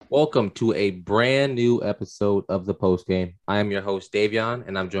Welcome to a brand new episode of the Post Game. I am your host, Davion,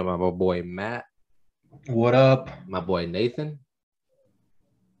 and I'm joined by my boy Matt, What up? my boy Nathan.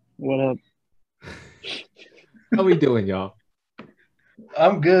 What up? How we doing, y'all?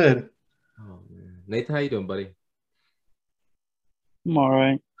 I'm good. Oh man, Nathan, how you doing, buddy? I'm all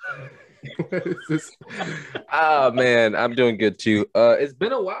right. Man, I'm doing good too. It's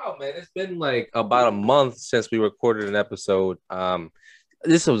been a while, man. It's been like about a month since we recorded an episode.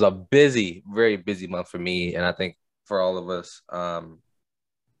 This was a busy, very busy month for me, and I think for all of us.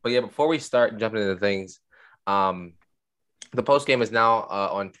 But yeah, before we start jumping into things, the post game is now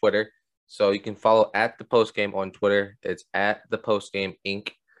on Twitter, so you can follow at the post game on Twitter. It's at the post game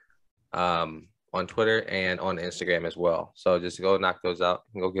Inc. On Twitter and on Instagram as well. So just go knock those out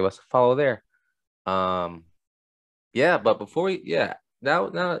and go give us a follow there. Yeah, but before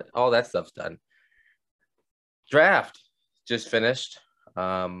now all that stuff's done. Draft just finished.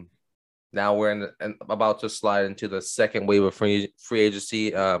 Now we're about to slide into the second wave of free agency.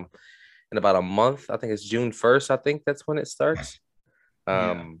 In about a month, I think it's June 1st. I think that's when it starts.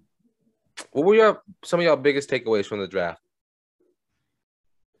 What were some of y'all biggest takeaways from the draft?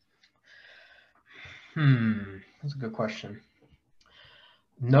 That's a good question.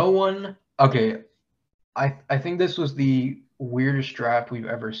 Okay, I think this was the weirdest draft we've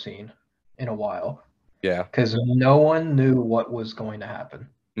ever seen in a while. Yeah. Because no one knew what was going to happen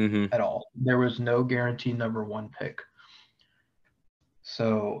Mm-hmm. at all. There was no guaranteed number one pick.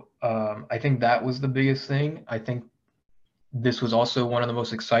 So I think that was the biggest thing. I think this was also one of the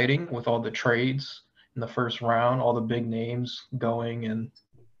most exciting with all the trades in the first round, all the big names going and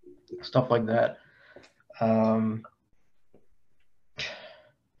stuff like that.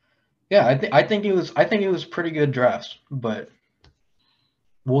 Yeah, I think it was pretty good drafts, but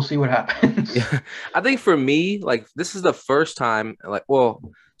we'll see what happens. Yeah, I think for me, like this is the first time,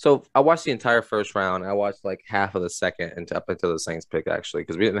 so I watched the entire first round. I watched like half of the second and up into the Saints pick actually,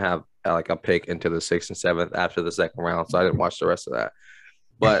 because we didn't have like a pick into the 6th and 7th after the second round, so I didn't watch the rest of that.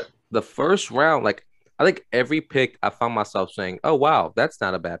 But the first round, like I think every pick, I found myself saying, "Oh wow, that's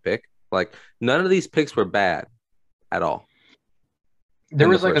not a bad pick." Like none of these picks were bad at all. There in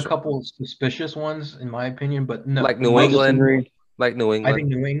the was like a first round. couple of suspicious ones in my opinion, but no. Like New I England, disagree. like New I England. think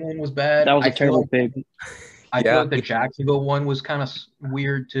New England was bad. That was a I feel terrible like pick. I feel Yeah. like the Jacksonville one was kind of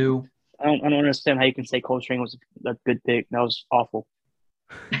weird too. I don't understand how you can say Coltrane was a good pick. That was awful.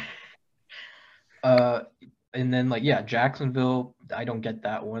 And then Jacksonville, I don't get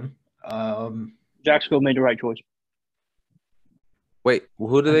that one. Jacksonville made the right choice. Wait,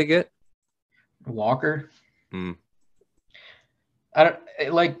 who do they get? Walker. Hmm. I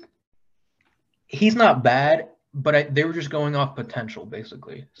don't like. He's not bad, but they were just going off potential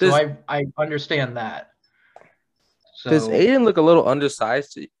basically. So I understand that. So Does Aiden look a little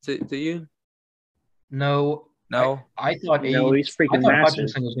undersized to you? No. No. I thought No, he's freaking I thought massive.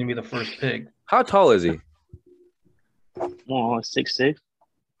 Hutchinson was going to be the first pick. How tall is he? Oh, 6'6".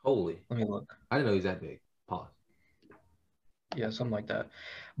 Holy. Let me look. I didn't know he's that big. Pause. Yeah, something like that.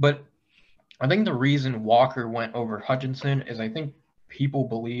 But I think the reason Walker went over Hutchinson is I think people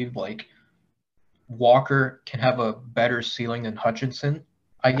believe like Walker can have a better ceiling than Hutchinson,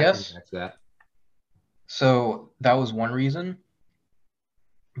 I guess. That's that. So that was one reason.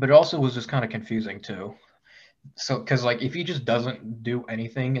 But it also was just kind of confusing too. So, because like if he just doesn't do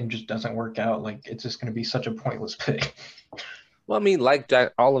anything and just doesn't work out, like it's just going to be such a pointless pick. Well, I mean, like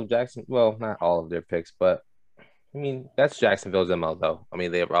all of Jackson. Well, not all of their picks, but I mean that's Jacksonville's MO though. I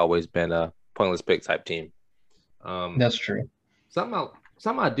mean they've always been a pointless pick type team. That's true. Something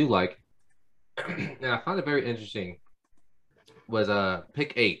I do like, and I found it very interesting, was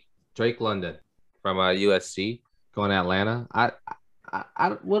pick 8, Drake London from USC going to Atlanta.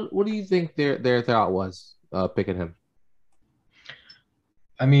 What do you think their thought was picking him?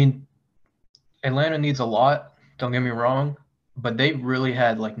 I mean, Atlanta needs a lot, don't get me wrong, but they really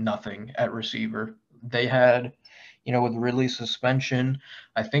had like nothing at receiver. They had, with Ridley's suspension,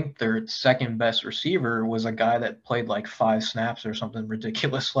 I think their second best receiver was a guy that played like 5 snaps or something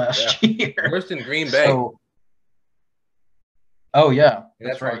ridiculous last year. Worst in Green Bay. Oh yeah,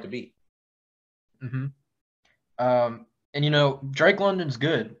 that's right. Hard to beat. Mm-hmm. And Drake London's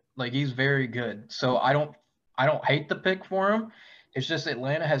good. Like he's very good. So I don't hate the pick for him. It's just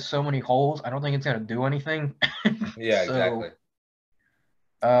Atlanta has so many holes. I don't think it's gonna do anything. Yeah, exactly.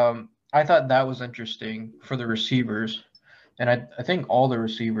 I thought that was interesting for the receivers, and I think all the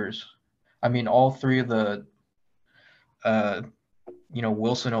receivers. I mean, all three of the,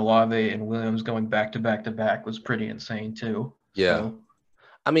 Wilson, Olave, and Williams going back to back to back was pretty insane too. Yeah. So,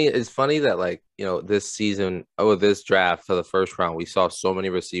 I mean, it's funny that like, this season, this draft for the first round, we saw so many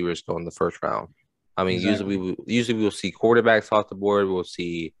receivers go in the first round. I mean, Exactly. usually we'll see quarterbacks off the board, we'll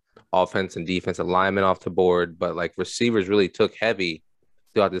see offense and defensive linemen off the board, but like receivers really took heavy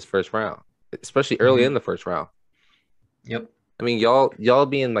throughout this first round, especially early in Mhm. the first round. Yep. I mean, y'all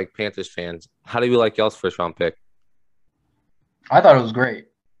being like Panthers fans, how do you like y'all's first round pick? I thought it was great.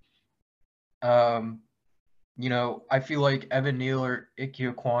 I feel like Evan Neal or Ike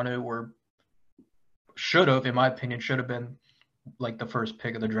Ekwonu in my opinion, should have been like the first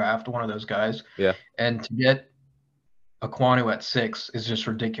pick of the draft, one of those guys. Yeah. And to get Ekwonu at 6 is just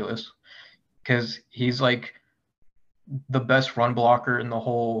ridiculous because he's like the best run blocker in the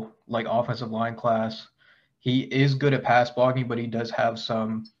whole like offensive line class. He is good at pass blocking, but he does have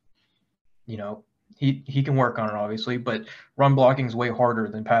some, you know, he can work on it obviously, but run blocking is way harder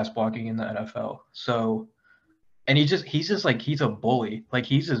than pass blocking in the NFL. So, and he's a bully. Like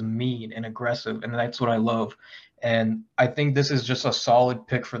he's just mean and aggressive, and that's what I love. And I think this is just a solid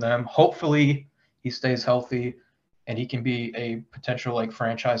pick for them. Hopefully, he stays healthy and he can be a potential like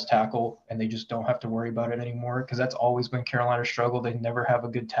franchise tackle, and they just don't have to worry about it anymore because that's always been Carolina's struggle. They never have a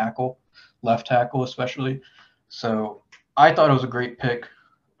good tackle, left tackle especially. So I thought it was a great pick.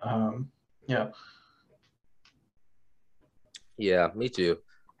 Yeah. Yeah, me too.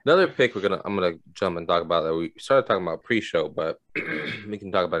 Another pick I'm gonna jump and talk about that we started talking about pre-show, but we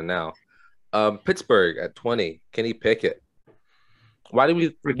can talk about it now. Pittsburgh at 20, Kenny Pickett. Why did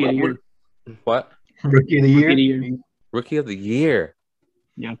we Rookie of the year. what? Rookie of the Rookie year. of the year. Rookie of the year.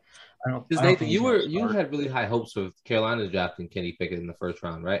 Yeah. Because I don't Nathan, think you had really high hopes of Carolina drafting Kenny Pickett in the first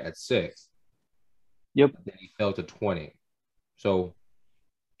round, right? At 6. Yep. Then he fell to 20. So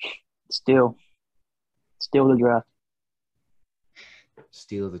Still the draft.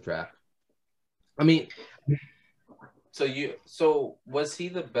 steal of the draft. I mean, so was he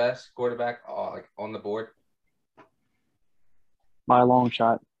the best quarterback like on the board? By a long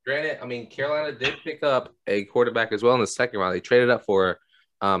shot. Granted, I mean Carolina did pick up a quarterback as well in the second round. They traded up for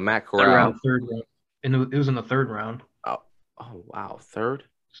Matt Corral. Third round. And it was in the third round. Oh wow, third.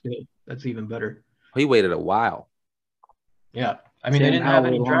 So that's even better. He waited a while. Yeah. I mean, they didn't have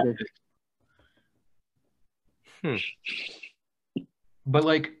any draft picks. But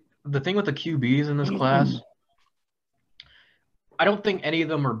like the thing with the QBs in this class, I don't think any of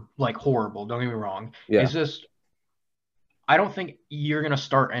them are like horrible. Don't get me wrong. Yeah. It's just I don't think you're gonna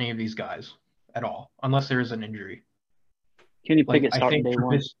start any of these guys at all unless there is an injury. Kenny Pickett starting day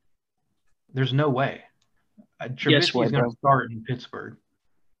one. There's no way. Trubisky's gonna start in Pittsburgh.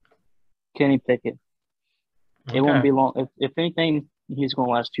 Kenny Pickett. Okay. It won't be long. If anything, he's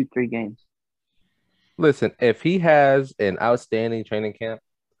gonna last 2-3 games. Listen, if he has an outstanding training camp,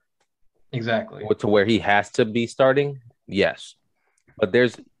 exactly, to where he has to be starting, yes. But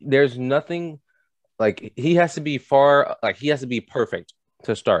there's nothing like he has to be perfect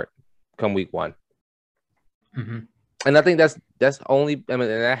to start come week 1. Mm-hmm. And I think that's only. I mean,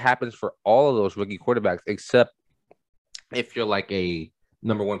 and that happens for all of those rookie quarterbacks, except if you're like a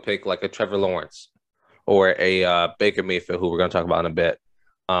number 1 pick, like a Trevor Lawrence or a Baker Mayfield, who we're going to talk about in a bit.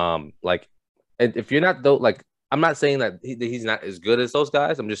 Like, if you're not though, like, I'm not saying that he's not as good as those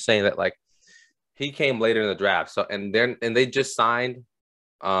guys. I'm just saying that like he came later in the draft. So and they just signed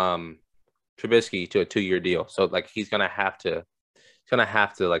Trubisky to a 2-year deal. So like he's gonna have to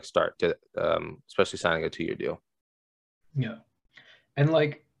like start to especially signing a 2-year deal. Yeah, and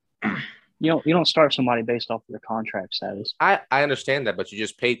like you don't start somebody based off of their contract status. I understand that, but you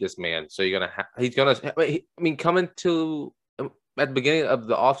just paid this man, so you're gonna I mean, coming to at the beginning of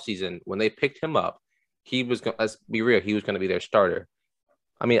the offseason when they picked him up, he was going. Let's be real, he was going to be their starter.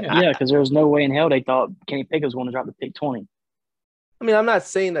 I mean, yeah, because there was no way in hell they thought Kenny Pickett was going to drop the pick 20. I mean, I'm not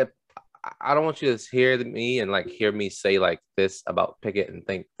saying that. I don't want you to hear me and like hear me say like this about Pickett and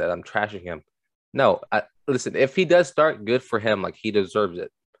think that I'm trashing him. No, listen. If he does start, good for him. Like he deserves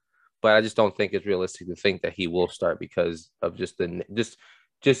it. But I just don't think it's realistic to think that he will start because of just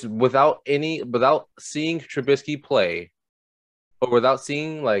without seeing Trubisky play, or without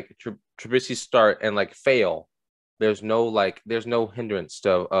seeing like Trubisky start and like fail. There's no hindrance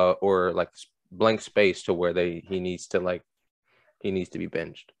to or like blank space to where he needs to be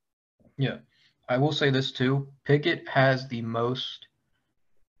benched. Yeah, I will say this too. Pickett has the most,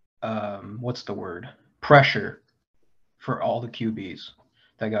 pressure for all the QBs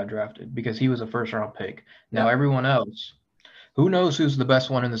that got drafted because he was a first-round pick. Now everyone else, who knows who's the best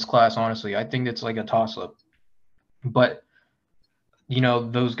one in this class? Honestly, I think it's like a toss-up. But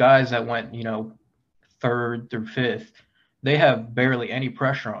those guys that went 3rd through 5th, they have barely any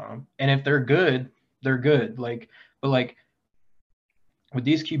pressure on them. And if they're good, they're good. with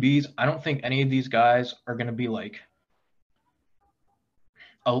these QBs, I don't think any of these guys are going to be like,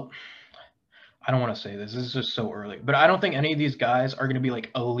 oh, I don't want to say this. This is just so early. But I don't think any of these guys are going to be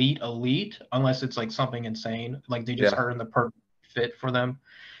like elite unless it's like something insane. Like they just are in the perfect fit for them.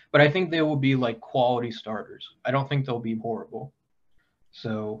 But I think they will be like quality starters. I don't think they'll be horrible.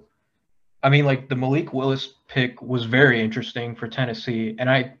 So, I mean, like the Malik Willis pick was very interesting for Tennessee. And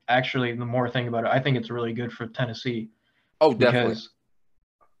I actually, the more I think about it, I think it's really good for Tennessee. Oh, definitely. Because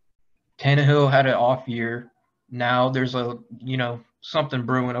Tannehill had an off year. Now there's something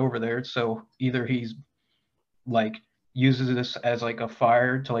brewing over there. So either he's like uses this as like a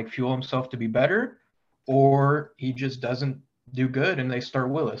fire to like fuel himself to be better, or he just doesn't do good and they start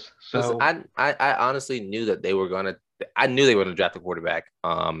Willis. So listen, I honestly knew that they were gonna draft a quarterback.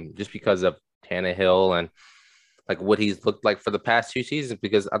 Just because of Tannehill and like what he's looked like for the past 2 seasons.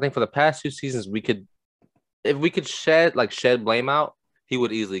 Because I think for the past 2 seasons if we could shed blame out, he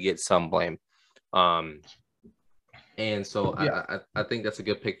would easily get some blame. And so yeah. I think that's a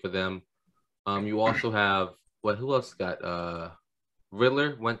good pick for them. You also have who else got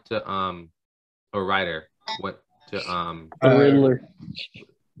Riddler went to or Ryder went to Riddler.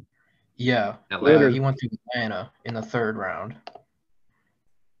 Yeah. He went to Atlanta in the 3rd round.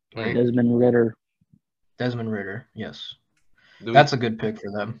 Right? Desmond Ritter, yes. That's a good pick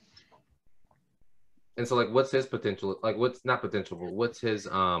for them. And so, like, what's his potential? Like, what's not potential, but what's his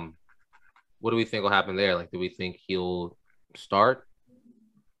what do we think will happen there? Like, do we think he'll start?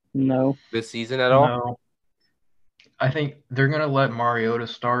 No. This season at all? No. I think they're gonna let Mariota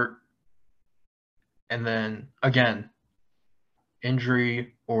start, and then again,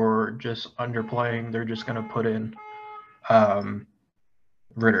 injury or just underplaying, they're just gonna put in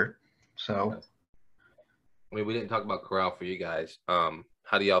Ritter. So, I mean, we didn't talk about Corral for you guys.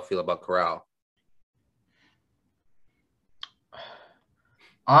 How do y'all feel about Corral?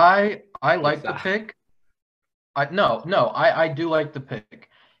 I like the pick. I do like the pick,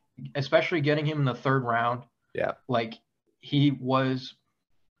 especially getting him in the 3rd round. Yeah, like he was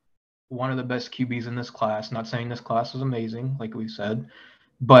one of the best QBs in this class. Not saying this class is amazing, like we said,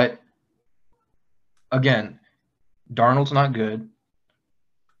 but again, Darnold's not good.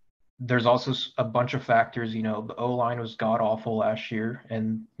 There's also a bunch of factors. The O-line was god awful last year,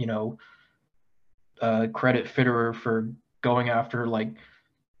 and credit Fitterer for going after like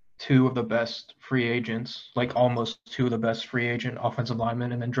 2 of the best free agents, like almost 2 of the best free agent offensive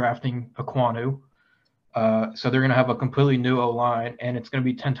linemen, and then drafting Ekwonu. So they're going to have a completely new O-line, and it's going to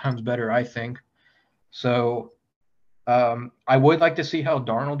be 10 times better, I think. So I would like to see how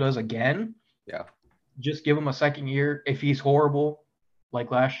Darnold does again. Yeah. Just give him a 2nd year. If he's horrible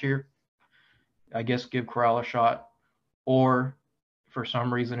like last year, I guess give Corral a shot. Or for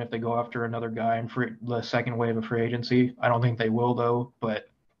some reason, if they go after another guy in the 2nd wave of free agency, I don't think they will, though. But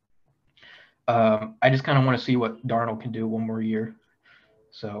I just kind of want to see what Darnold can do one more year.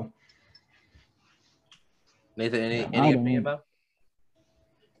 So, Nathan, any opinion about?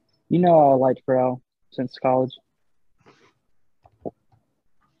 I liked Corral since college.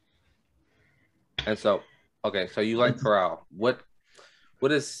 And so, okay, so you like Corral. What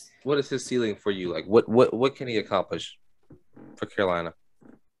is his ceiling for you? Like, what can he accomplish for Carolina?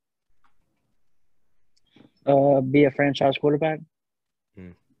 Be a franchise quarterback.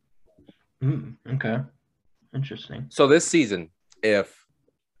 Okay. Interesting. So this season, if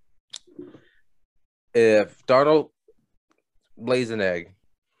Darnold lays an egg,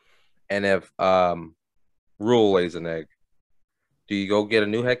 and if Rule lays an egg, do you go get a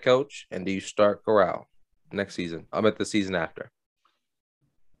new head coach and do you start Corral next season? I'm at the season after.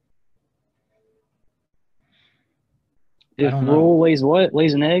 If Rule lays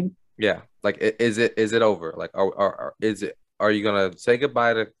an egg? Yeah. Like, is it over? Like, are you gonna say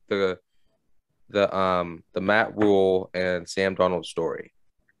goodbye to the Matt Rule and Sam Darnold story?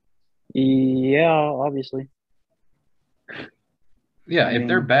 Yeah, obviously. Yeah, if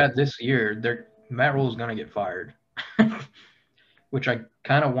they're bad this year, Matt Rule is gonna get fired, which I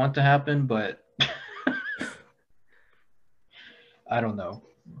kind of want to happen, but I don't know.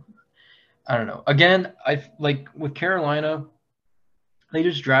 Again, I like with Carolina, they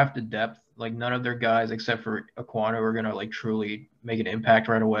just drafted depth. Like none of their guys except for Ekwonu are gonna like truly make an impact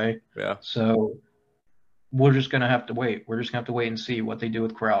right away. Yeah. So we're just gonna have to wait. We're just gonna have to wait and see what they do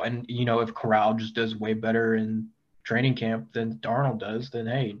with Corral. And if Corral just does way better in training camp than Darnold does, then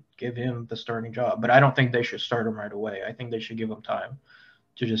hey, give him the starting job. But I don't think they should start him right away. I think they should give him time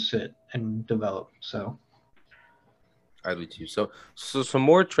to just sit and develop. So I do too. So some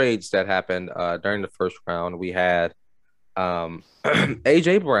more trades that happened during the 1st round. We had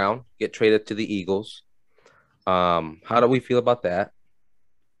AJ Brown get traded to the Eagles. How do we feel about that?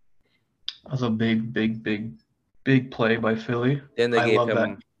 That's a big play by Philly. Then they I gave love that.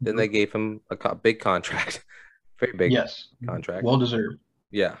 him. Then they gave him a big contract, very big Yes, contract. well deserved.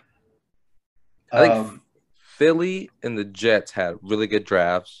 Yeah, I think Um, Philly and the Jets had really good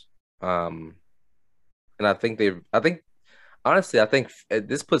drafts. And I think honestly, I think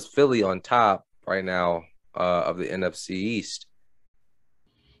this puts Philly on top right now of the NFC East.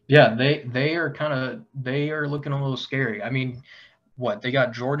 yeah, they are looking a little scary. I mean, what they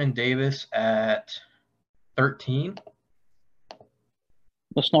got Jordan Davis at 13.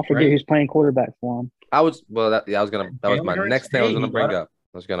 Let's not forget Right? who's playing quarterback for him. I was that was Jalen my Hurts. next thing I was Hey, gonna bring up.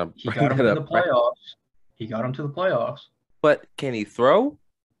 I was gonna he bring got him that in the up, right? playoffs. He got him to the playoffs. But can he throw?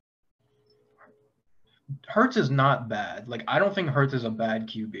 Hurts is not bad. Like I don't think Hurts is a bad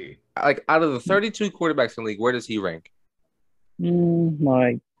QB. Like out of the 32 quarterbacks in the league, where does he rank?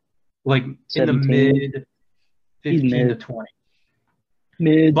 Like Like in the 17. mid He's 15 to mid. 20.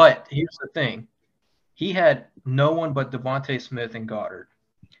 Mid. But here's the thing. He had no one but Devontae Smith and Goddard.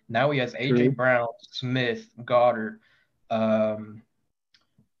 Now he has AJ True. Brown, Smith, Goddard. Who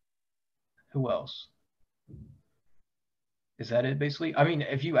else? Is that it basically? I mean,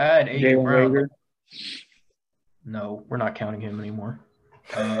 if you add AJ Jalen Brown, Rager. no, we're not counting him anymore.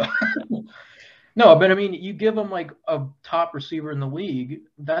 No, but I mean, you give him like a top receiver in the league,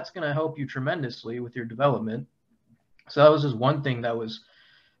 that's going to help you tremendously with your development. So that was just one thing that was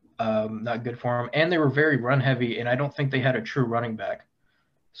not good for him. And they were very run heavy, and I don't think they had a true running back.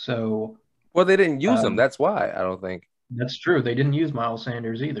 So, well, they didn't use him. That's why I don't think. That's true. They didn't use Miles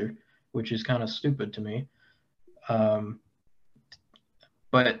Sanders either, which is kind of stupid to me. But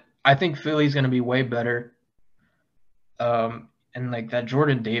I think Philly's going to be way better. And like that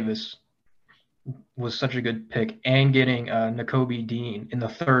Jordan Davis was such a good pick, and getting Nakobe Dean in the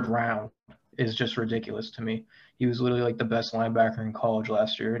 3rd round is just ridiculous to me. He was literally like the best linebacker in college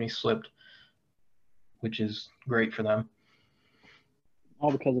last year, and he slipped, which is great for them.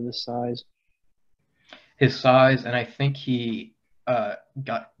 All because of his size. His size, and I think he did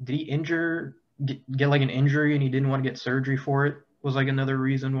he get like an injury and he didn't want to get surgery for it, was like another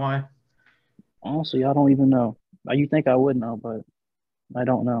reason why. Honestly, I don't even know. You think I would know, but I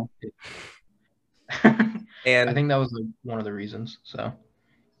don't know. And I think that was one of the reasons. So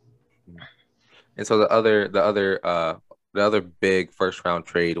the other big first round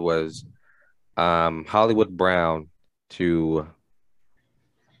trade was Hollywood Brown to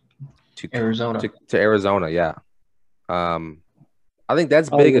Arizona. To Arizona, yeah. I think that's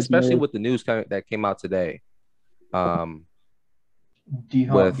big, especially with the news that came out today.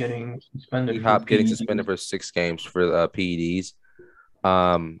 D-Hop getting suspended for 6 games for PEDs.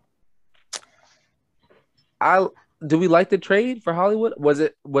 Do we like the trade for Hollywood? Was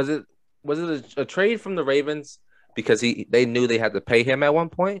it a trade from the Ravens because they knew they had to pay him at one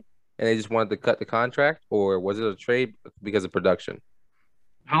point and they just wanted to cut the contract, or was it a trade because of production?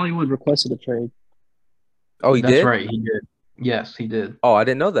 Hollywood requested a trade. Oh, he did? That's right, he did. Yes, he did. Oh, I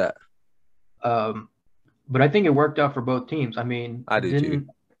didn't know that. But I think it worked out for both teams. I mean, I do too.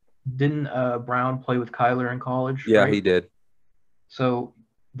 Didn't Brown play with Kyler in college? Yeah, right? He did. So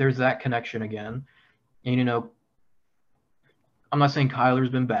there's that connection again. And, I'm not saying Kyler's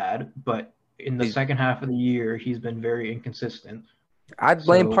been bad, but in the second half of the year, he's been very inconsistent. I'd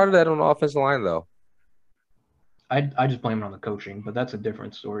blame part of that on the offensive line, though. I just blame it on the coaching, but that's a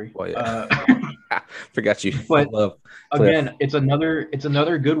different story. Well, yeah. Forgot you. But again, it's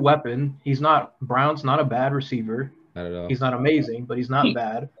another good weapon. Brown's not a bad receiver. I don't know. He's not amazing, but he's not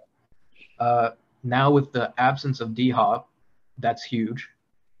bad. Now with the absence of D-Hop, that's huge.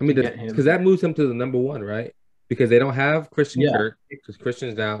 I mean, because that moves him to the number 1, right? Because they don't have Christian Kirk, because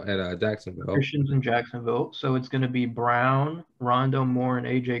Christian's now at Jacksonville. Christian's in Jacksonville, so it's going to be Brown, Rondo Moore, and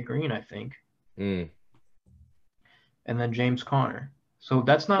AJ Green, I think. And then James Conner. So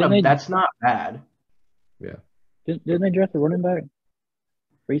that's not bad. Yeah. Didn't they draft a running back?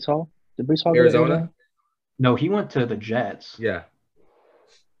 Breece Hall? Did Breece Hall Arizona? go to Arizona? No, he went to the Jets. Yeah.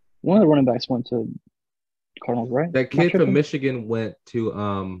 One of the running backs went to Cardinals, right? That kid from Michigan went to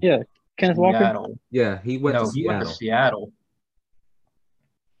Kenneth Walker? Yeah, he went to Seattle. Went to Seattle.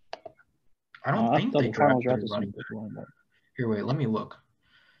 I don't think they drafted a running back. Here, wait, let me look.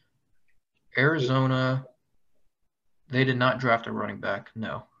 Arizona, they did not draft a running back.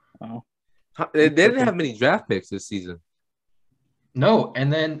 No. Oh. They didn't have many draft picks this season. No,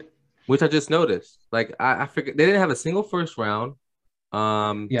 and then which I just noticed. Like I figured they didn't have a single first round.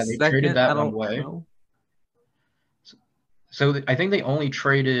 They traded that one away. So I think they only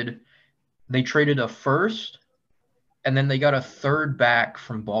traded a first, and then they got a 3rd back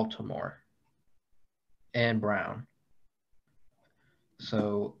from Baltimore and Brown.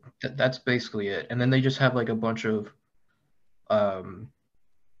 So that's basically it. And then they just have like a bunch of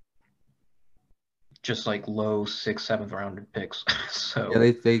just like low 6th, 7th round picks. So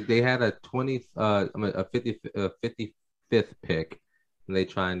Yeah, they had a 20 a 55th pick, and they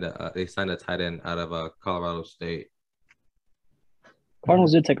signed a tight end out of Colorado State.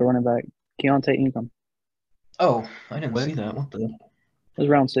 Cardinals did take a running back, Keontae Ingram. Oh, I didn't When? see that. What the? It was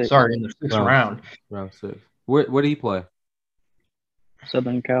round 6. Sorry, in the 6th round. Round 6. Where did he play?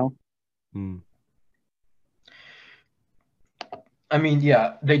 Southern Cal. I mean,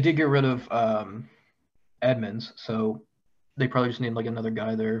 yeah, they did get rid of Edmonds, so they probably just need like another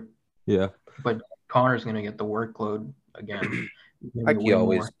guy there. Yeah. But Connor's gonna get the workload again. Like he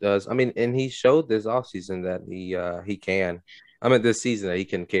always does. I mean, and he showed this offseason that he can. I mean, this season that he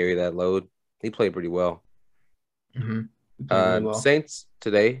can carry that load. He played pretty well. Mm-hmm. Really well. Saints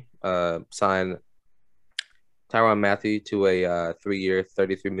today signed Tyrann Mathieu to a 3-year,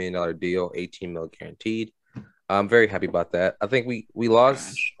 $33 million deal, $18 million guaranteed. I'm very happy about that. I think we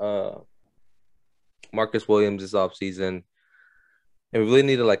lost Marcus Williams this offseason, and we really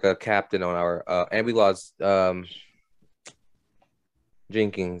needed like a captain on our and we lost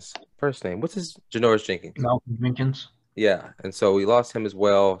Jenkins. First name, what's his? Janoris Jenkins. Malcolm Jenkins. Yeah, and so we lost him as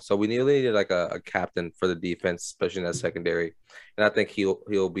well. So we really needed like a captain for the defense, especially in that secondary. And I think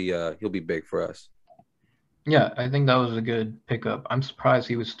he'll be big for us. Yeah, I think that was a good pickup. I'm surprised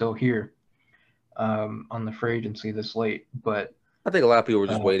he was still here on the free agency this late, but I think a lot of people were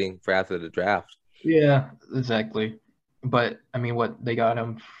just waiting for after the draft. Yeah, exactly. But I mean, what they got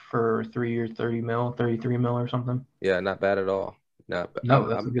him for 3 years, 33 mil or something. Yeah, not bad at all. Not bad. No,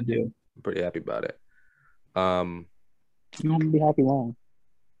 that's a good deal. I'm pretty happy about it. You won't be happy long.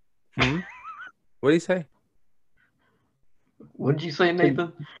 What did he say? What did you say,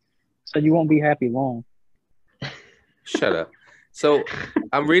 Nathan? Said you won't be happy long. Shut up. So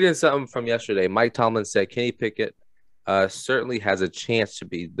I'm reading something from yesterday. Mike Tomlin said Kenny Pickett certainly has a chance to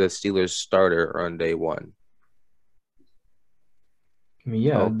be the Steelers starter on day one. I mean,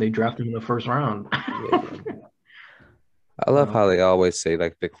 yeah, they drafted him in the first round. I love how they always say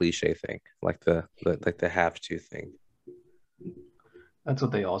like the cliche thing, like the have to thing. That's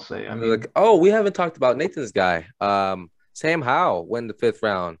what they all say. I mean, like, oh, we haven't talked about Nathan's guy. Sam Howell went the 5th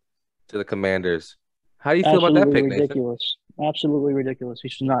round to the Commanders. How do you feel about that pick, ridiculous. Nathan? Absolutely ridiculous. He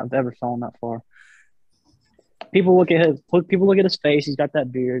should not have ever fallen that far. People look at his face. He's got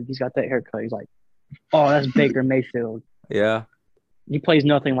that beard. He's got that haircut. He's like, oh, that's Baker Mayfield. Yeah. He plays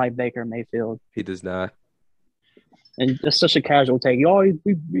nothing like Baker Mayfield. He does not. And it's such a casual take. Oh,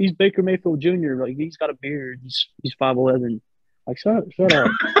 he's Baker Mayfield Jr. Like he's got a beard. He's 5'11". Like shut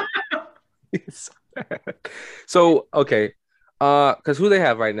up. So okay, because who they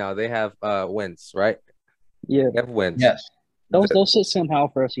have right now? They have Wentz, right? Yeah, they have Wentz. Yes. They'll sit Sam Howell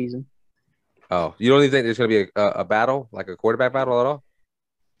for a season. Oh, you don't even think there's going to be a battle, like a quarterback battle at all?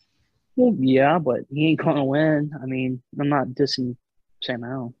 Well, yeah, but he ain't going to win. I mean, I'm not dissing Sam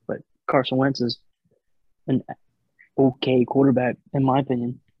Howell, but Carson Wentz is an okay quarterback, in my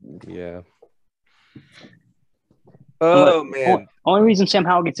opinion. Yeah. Oh, man. Only reason Sam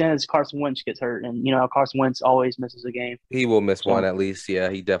Howell gets in is Carson Wentz gets hurt. And, you know, Carson Wentz always misses a game. He will miss one at least. Yeah,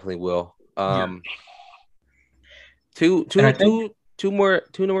 he definitely will. Two more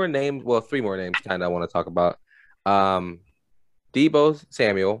names. Well, 3 more names kind of I want to talk about. Deebo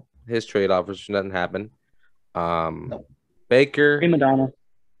Samuel, his trade offers, nothing happened. Baker. Prima donna.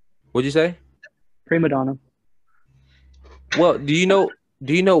 What'd you say? Prima donna. Well, do you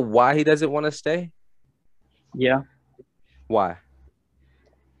know why he doesn't want to stay? Yeah. Why?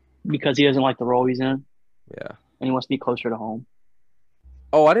 Because he doesn't like the role he's in. Yeah. And he wants to be closer to home.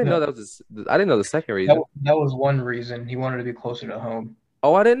 Oh, I didn't know that was. I didn't know the second reason. That was one reason. He wanted to be closer to home.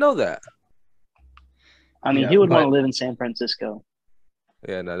 Oh, I didn't know that. I mean, he would want to live in San Francisco.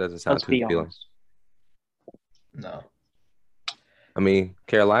 Yeah, no, that doesn't sound too appealing. No. I mean,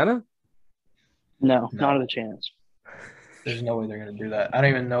 Carolina? No, not a chance. There's no way they're going to do that. I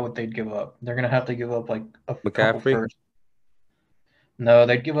don't even know what they'd give up. They're going to have to give up like a McCaffrey? First. No,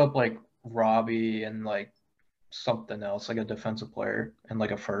 they'd give up like Robbie and like something else, like a defensive player and like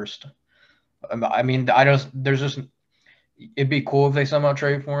a first. I mean, it'd be cool if they somehow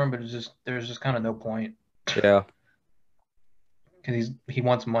trade for him, but there's just kind of no point. Yeah. Because he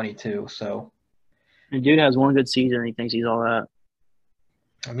wants money too, so. The dude has one good season and he thinks he's all that.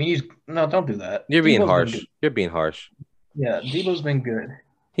 I mean, don't do that. You're being harsh. You're being harsh. Yeah, Deebo's been good.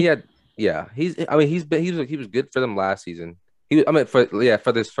 He was good for them last season.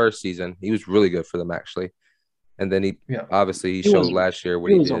 For this first season, he was really good for them actually. And then he showed last year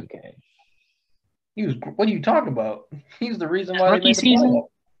what he did. Okay. What are you talking about? He's the reason why they Rookie made the season, playoffs.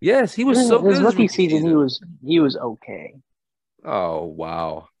 Yes, he was so good his his rookie rookie season, season. he was okay. Oh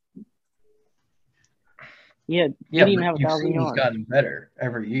wow. Yeah, he Yeah, didn't even but have you've 1,000 seen he's yards. gotten better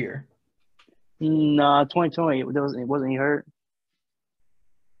every year. Nah, 2020 it wasn't he hurt?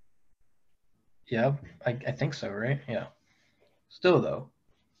 Yeah, I think so, right? Yeah. Still though,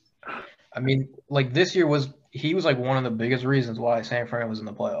 I mean, like this year he was like one of the biggest reasons why San Fran was in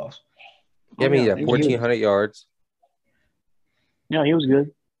the playoffs. Yeah, I mean, yeah, he was 1,400 yards. Yeah, he was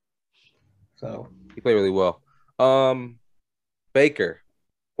good. So He played really well. Baker.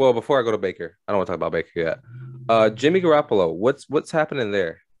 Well, before I go to Baker, I don't want to talk about Baker yet. Jimmy Garoppolo. What's happening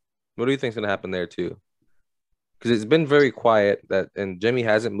there? What do you think's gonna happen there too? Because it's been very quiet and Jimmy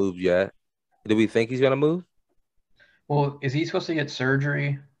hasn't moved yet. Do we think he's gonna move? well, is he supposed to get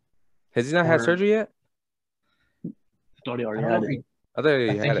surgery? Has he not had Or surgery yet? Thought he I already don't know had if it. he. I thought I he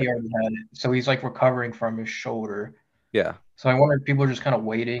think had he it. already had it. So he's like recovering from his shoulder. Yeah. So I wonder if people are just kind of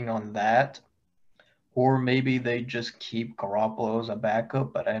waiting on that, or maybe they just keep Garoppolo as a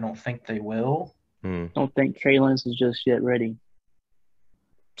backup, but I don't think they will. Don't think Trey Lance is just yet ready.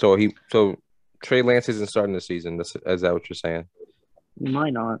 So Trey Lance isn't starting the season. Is that what you're saying? He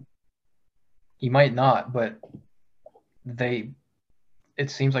might not. He might not, but it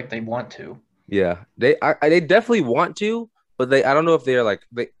seems like they want to. Yeah, they definitely want to, but I don't know if they're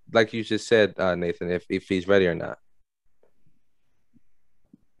like you just said, Nathan, if he's ready or not.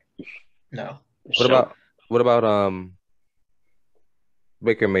 No. What about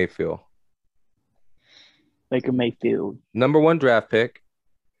Baker Mayfield? Baker Mayfield, Number 1 draft pick,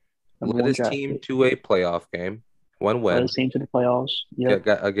 number led one his draft team pick. to a playoff game, one Led win his team to the playoffs. Yep.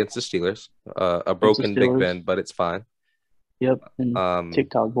 against the Steelers. A broken Big Steelers. Ben, but it's fine. Yep. And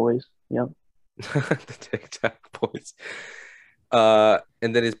TikTok boys. Yep. The TikTok boys.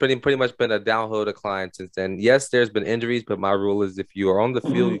 And then it's pretty much been a downhill decline since then. Yes, there's been injuries, but my rule is if you are on the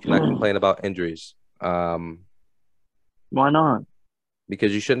field, you cannot complain about injuries. Why not?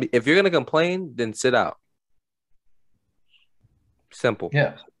 Because you shouldn't be. If you're gonna complain, then sit out. Simple.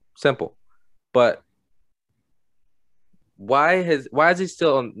 Yeah. Simple. But why has he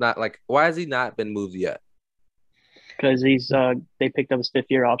still not why has he not been moved yet? Because they picked up his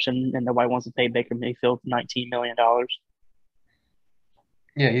 5th-year option and nobody wants to pay Baker Mayfield $19 million.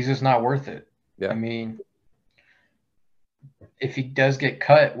 Yeah, he's just not worth it. Yeah. I mean, if he does get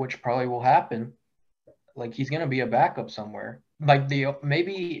cut, which probably will happen, like he's gonna be a backup somewhere. Like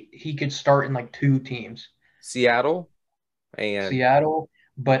maybe he could start in like 2 teams. Seattle.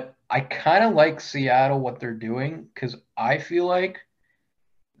 But I kind of like Seattle what they're doing because I feel like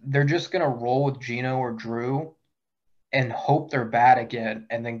they're just gonna roll with Geno or Drew and hope they're bad again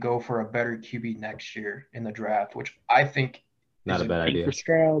and then go for a better QB next year in the draft, which I think Not a bad idea. For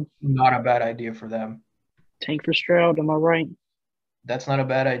Stroud. Not a bad idea for them. Tank for Stroud, am I right? That's not a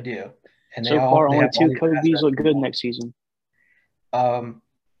bad idea. And so far, only 2 Kobe's look good next season.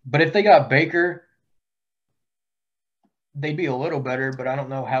 But if they got Baker, they'd be a little better, but I don't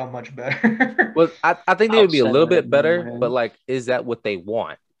know how much better. Well, I think they would be a little bit better, but is that what they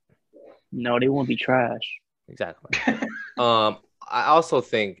want? No, they won't be trash. Exactly. I also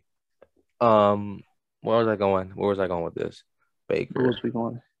think, where was I going? Where was I going with this? Baker. Where was we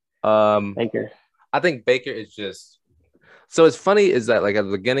going? Baker. I think Baker is just. So it's funny is that at the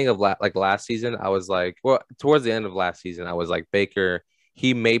beginning of last season, I was towards the end of last season, I was like Baker.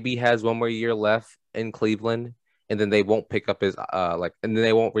 He maybe has 1 more year left in Cleveland, and then they won't pick up his and then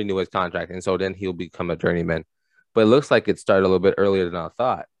they won't renew his contract, and so then he'll become a journeyman. But it looks like it started a little bit earlier than I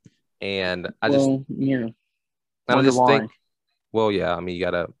thought, and I just think, well, yeah, I mean, you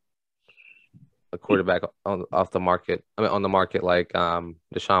got a quarterback off the market. I mean, on the market like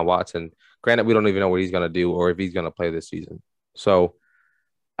Deshaun Watson. Granted, we don't even know what he's going to do or if he's going to play this season. So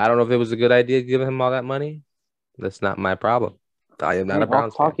I don't know if it was a good idea giving him all that money. That's not my problem. I am not a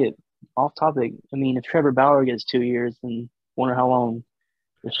Browns fan. Off topic. I mean, if Trevor Bauer gets 2 years, then wonder how long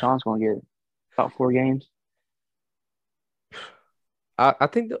Deshaun's going to get. About 4 games. I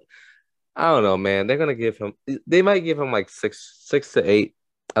think I don't know, man. They're gonna give him. They might give him 6 to 8.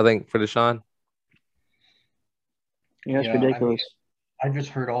 I think for Deshaun. Yeah, that's ridiculous. I just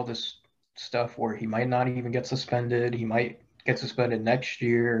heard all this stuff where he might not even get suspended. He might get suspended next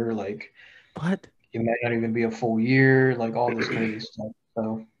year. What? It might not even be a full year. All this crazy stuff.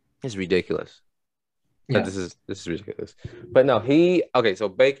 So it's ridiculous. Yeah. This is ridiculous. But no, so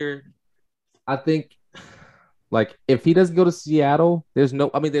Baker, I think if he doesn't go to Seattle, there's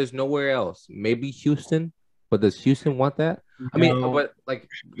nowhere else. Maybe Houston, but does Houston want that? No. I mean, but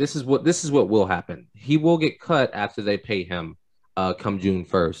this is what will happen. He will get cut after they pay him come June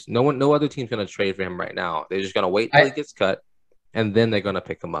 1st. No other team's gonna trade for him right now. They're just gonna wait till he gets cut, and then they're gonna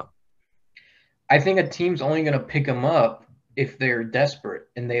pick him up. I think a team's only gonna pick him up if they're desperate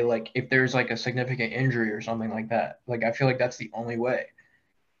and they if there's like a significant injury or something like that. Like I feel like that's the only way.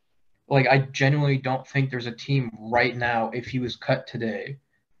 Like I genuinely don't think there's a team right now, if he was cut today,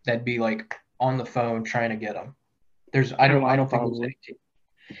 that'd be like on the phone trying to get him. I don't think there's any team.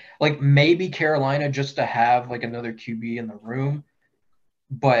 Like maybe Carolina just to have like another QB in the room,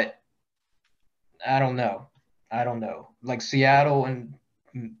 but I don't know. Like Seattle and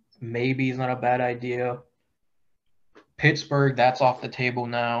maybe is not a bad idea. Pittsburgh, that's off the table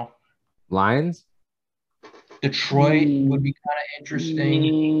now. Lions? Detroit would be kind of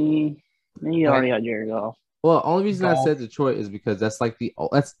interesting. You already got Jared Goff. Well, only reason I said Detroit is because that's like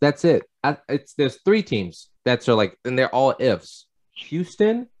that's it. There's 3 teams that are like, and they're all ifs: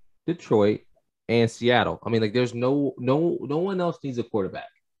 Houston, Detroit, and Seattle. I mean, like, there's no one else needs a quarterback.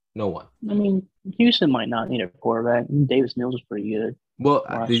 No one. I mean, Houston might not need a quarterback. Davis Mills is pretty good. Well,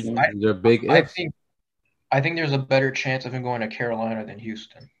 they're big ifs. I think there's a better chance of him going to Carolina than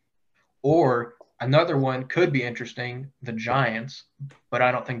Houston. Or another one could be interesting, the Giants, but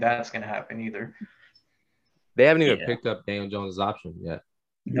I don't think that's going to happen either. They haven't even picked up Daniel Jones' option yet.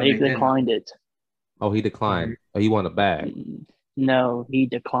 No, they declined it. Oh, he declined. Oh, he won a bag. No, he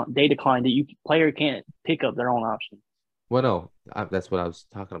declined. They declined it. Player can't pick up their own option. Well, no, that's what I was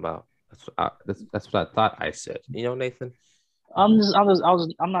talking about. That's what I thought I said. You know, Nathan. I'm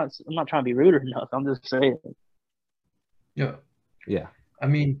not trying to be rude or nothing. I'm just saying. Yeah. Yeah. I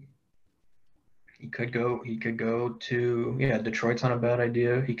mean, he could go to Detroit's not a bad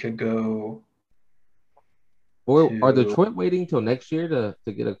idea. He could go. Or are Detroit waiting till next year to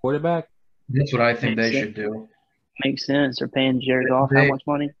get a quarterback? That's what I think they should do. Makes sense. They're paying Jared Goff how much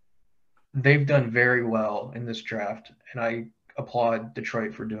money? They've done very well in this draft, and I applaud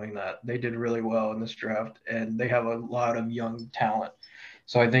Detroit for doing that. They did really well in this draft, and they have a lot of young talent.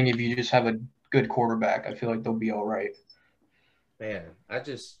 So I think if you just have a good quarterback, I feel like they'll be all right. Man, I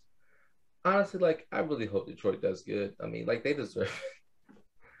just honestly, like, I really hope Detroit does good. I mean, like, they deserve it.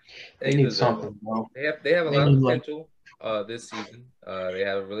 They need something, bro. They have a lot of potential this season. They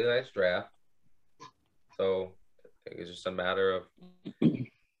have a really nice draft. So I think it's just a matter of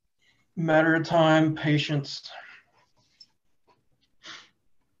time, patience.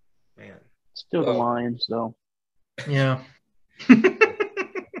 Man. Still the Lions, though. Yeah.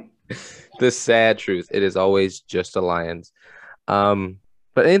 The sad truth. It is always just the Lions.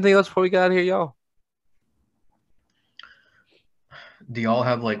 But anything else before we got out here, y'all? Do y'all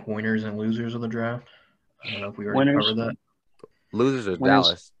have like winners and losers of the draft? I don't know if we already covered that. Losers are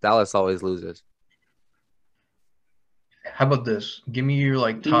Dallas. Dallas always loses. How about this? Give me your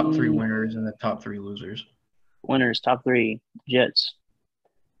like top 3 winners and the top 3 losers. Winners, top 3: Jets,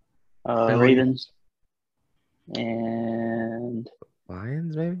 Ravens, and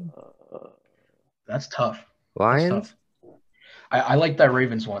Lions, maybe. That's tough. Lions. That's tough. I like that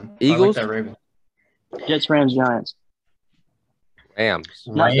Ravens one. Eagles. I like that Ravens. Jets, Rams, Giants. Rams.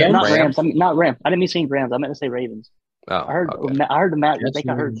 Not Rams. I mean, not Rams. I didn't mean saying Rams. I meant to say Ravens. Oh, I heard. Okay. I heard the Matt. I think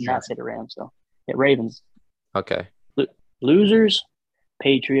I heard Matt say the Rams. So yeah, Ravens. Okay. Losers,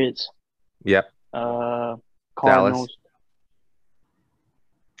 Patriots. Yep. Cardinals. Dallas.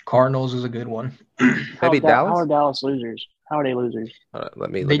 Cardinals is a good one. Maybe Dallas. How are Dallas losers? How are they losers? Let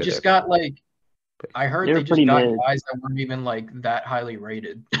me. They just got like. I heard they just got guys that weren't even like that highly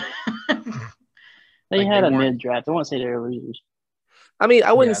rated. They had a mid draft. I won't say they're losers. I mean,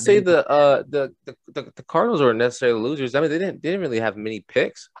 I wouldn't say the Cardinals were necessarily losers. I mean, they didn't really have many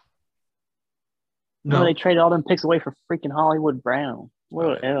picks. No, they traded all them picks away for freaking Hollywood Brown.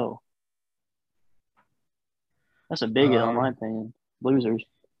 What an L. That's a big L in my opinion. Losers.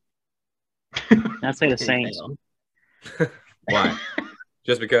 I'd say the Saints. Why?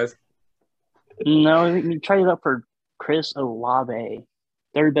 Just because? No, you traded up for Chris Olave,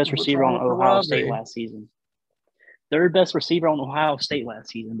 third best receiver on Ohio State last season. Third best receiver on Ohio State last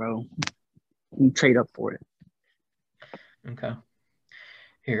season, bro. You trade up for it. Okay.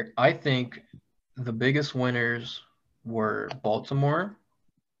 Here, I think the biggest winners were Baltimore,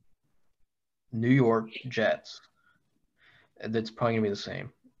 New York Jets. That's probably going to be the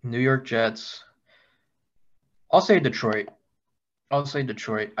same. New York Jets. I'll say Detroit.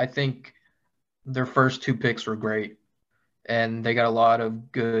 I think their first 2 picks were great, and they got a lot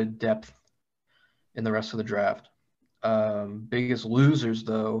of good depth in the rest of the draft. Biggest losers,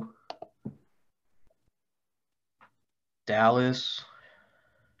 though, Dallas,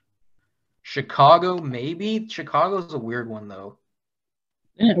 Chicago, maybe. Chicago's a weird one, though.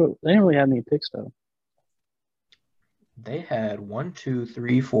 They didn't really have any picks, though. They had 1, 2,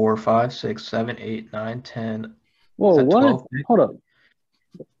 3, 4, 5, 6, 7, 8, 9, 10. Whoa, that what? 12? Hold up.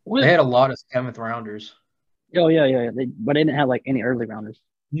 What? They had a lot of 7th rounders. Oh yeah. But they didn't have like any early rounders.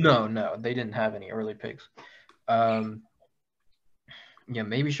 No, they didn't have any early picks. Yeah,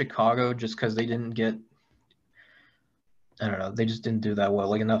 maybe Chicago just because they didn't get. I don't know. They just didn't do that well.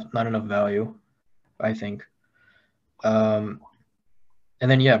 Like not enough value, I think. And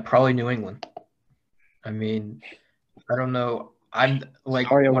then yeah, probably New England. I mean, I don't know. I'm like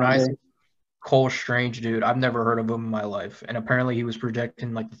Sorry, when I Rondé. say Cole Strange, dude, I've never heard of him in my life, and apparently he was projected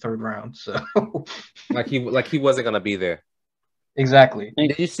in like the 3rd round. So like he wasn't gonna be there. exactly.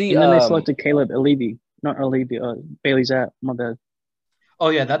 Did you see? And then they selected Caleb Alibi, not Alibi. Bailey Zapp. My bad. Oh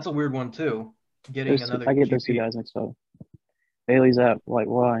yeah, that's a weird one too. Getting another. I get QB. those two guys mixed up. Bailey Zapp. Like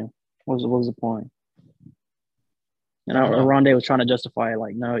why? What was the point? And Rondé was trying to justify it.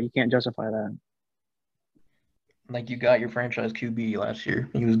 Like no, you can't justify that. Like you got your franchise QB last year.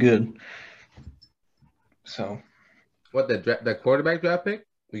 He was good. So. What the quarterback draft pick?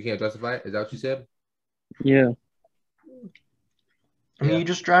 You can't justify it. Is that what you said? Yeah. I mean, you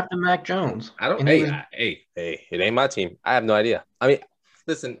just drafted Mac Jones. I don't. Hey, it ain't my team. I have no idea. I mean,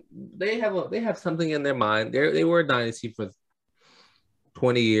 listen, they have something in their mind. They were a dynasty for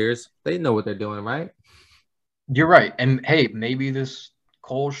 20 years. They know what they're doing, right? You're right. And hey, maybe this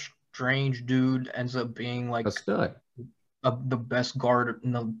Cole Strange dude ends up being like a stud, the best guard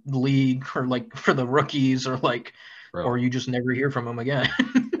in the league, or like for the rookies, or like, or you just never hear from him again.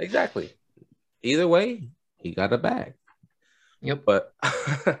 Exactly. Either way, he got a bag. Yep. But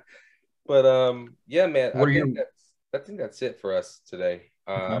yeah, man. I think that's it for us today.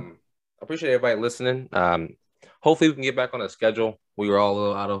 I appreciate everybody listening. Hopefully we can get back on a schedule. We were all a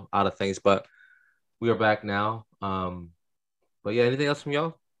little out of things, but we are back now. But yeah, anything else from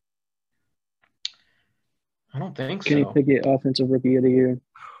y'all? I don't think Kenny Pickett, Offensive Rookie of the Year.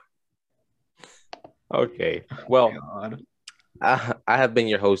 Okay. Well, I have been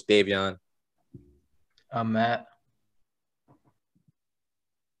your host, Davion. I'm Matt.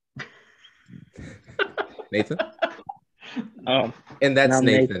 Nathan? Oh. And that's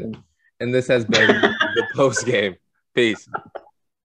Nathan. And this has been the post game. Peace.